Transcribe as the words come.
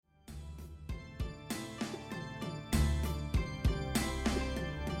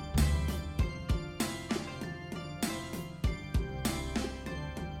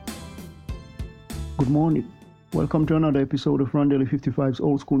Good morning. Welcome to another episode of Rondelli 55's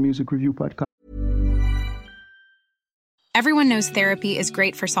Old School Music Review Podcast. Everyone knows therapy is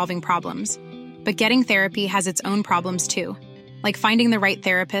great for solving problems, but getting therapy has its own problems too, like finding the right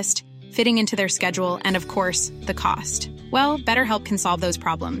therapist, fitting into their schedule, and of course, the cost. Well, BetterHelp can solve those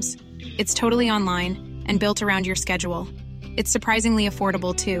problems. It's totally online and built around your schedule. It's surprisingly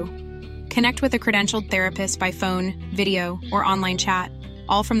affordable too. Connect with a credentialed therapist by phone, video, or online chat,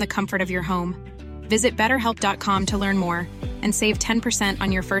 all from the comfort of your home. Visit BetterHelp.com to learn more and save 10%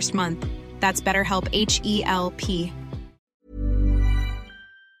 on your first month. That's BetterHelp, H-E-L-P.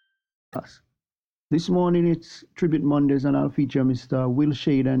 This morning it's Tribute Mondays and I'll feature Mr. Will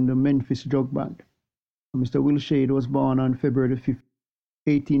Shade and the Memphis Jug Band. Mr. Will Shade was born on February the 5th,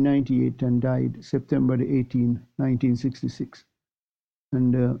 1898 and died September the 18th, 1966.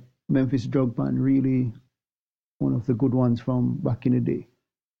 And the Memphis Jug Band, really one of the good ones from back in the day.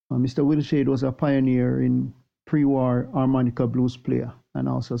 Mr. Will Shade was a pioneer in pre-war harmonica blues player and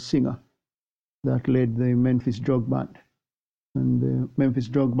also singer that led the Memphis Jug Band. And the Memphis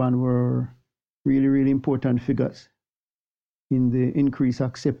Jug Band were really, really important figures in the increased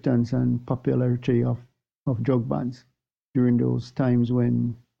acceptance and popularity of jug bands during those times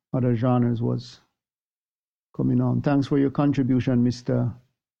when other genres was coming on. Thanks for your contribution, Mr.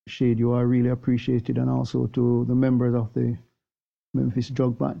 Shade. You are really appreciated, and also to the members of the Memphis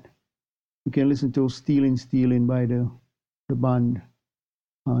Jug Band. You can listen to Stealin' by the band,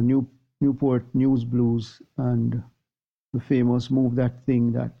 Newport News Blues, and the famous Move That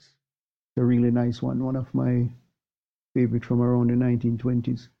Thing. That's a really nice one of my favorite from around the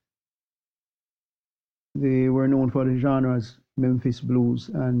 1920s. They were known for the genres Memphis Blues,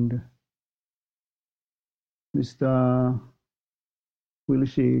 and Mr. Will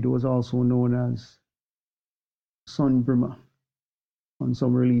Shade was also known as Sunbrimmer. On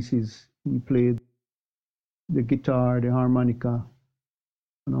some releases, he played the guitar, the harmonica,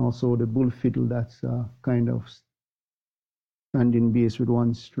 and also the bull fiddle. That's a kind of standing bass with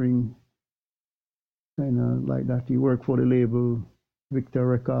one string, kind of like that. He worked for the label Victor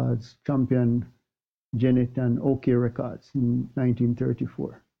Records, Champion, Janet, and OK Records in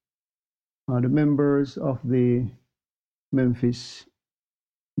 1934. The members of the Memphis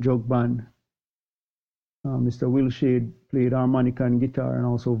Jug Band, Mr. Will Shade played harmonica and guitar and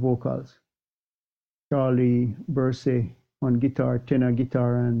also vocals. Charlie Bursey on guitar, tenor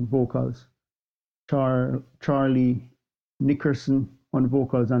guitar and vocals. Charlie Nickerson on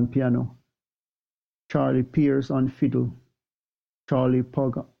vocals and piano. Charlie Pierce on fiddle. Charlie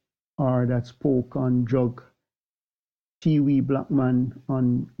Pug, or that's Polk, on jug. T.W. Blackman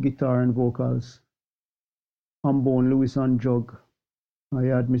on guitar and vocals. Hambone Lewis on jug. I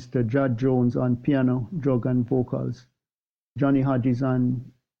had Mr. Judd Jones on piano, jug and vocals. Johnny Hodges on,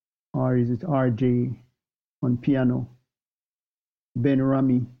 or is it RJ, on piano. Ben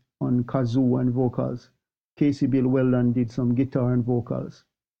Rami on kazoo and vocals. Casey Bill Weldon did some guitar and vocals.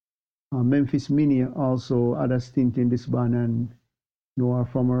 Memphis Minnie also had a stint in this band, and know her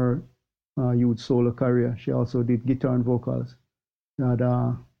from her youth solo career. She also did guitar and vocals. We had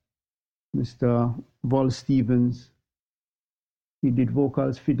Mr. Vol Stevens. He did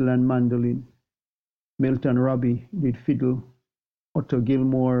vocals, fiddle, and mandolin. Milton Robbie did fiddle. Otto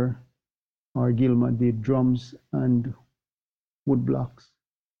Gilmore, or Gilmer, did drums and woodblocks.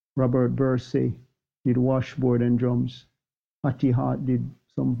 Robert Bursey did washboard and drums. Hattie Hart did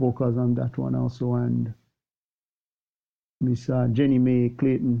some vocals on that one also, and Miss Jenny Mae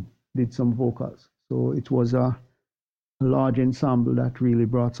Clayton did some vocals. So it was a large ensemble that really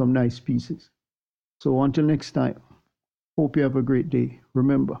brought some nice pieces. So until next time, hope you have a great day.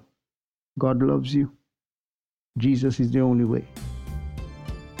 Remember, God loves you. Jesus is the only way.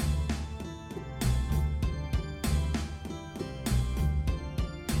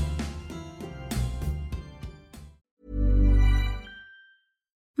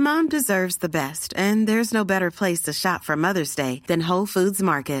 Mom deserves the best, and there's no better place to shop for Mother's Day than Whole Foods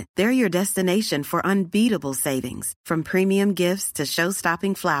Market. They're your destination for unbeatable savings, from premium gifts to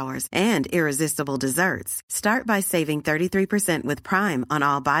show-stopping flowers and irresistible desserts. Start by saving 33% with Prime on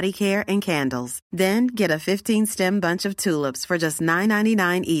all body care and candles. Then get a 15-stem bunch of tulips for just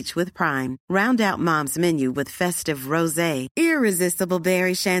 $9.99 each with Prime. Round out Mom's menu with festive rosé, irresistible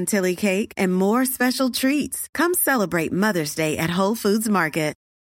berry chantilly cake, and more special treats. Come celebrate Mother's Day at Whole Foods Market.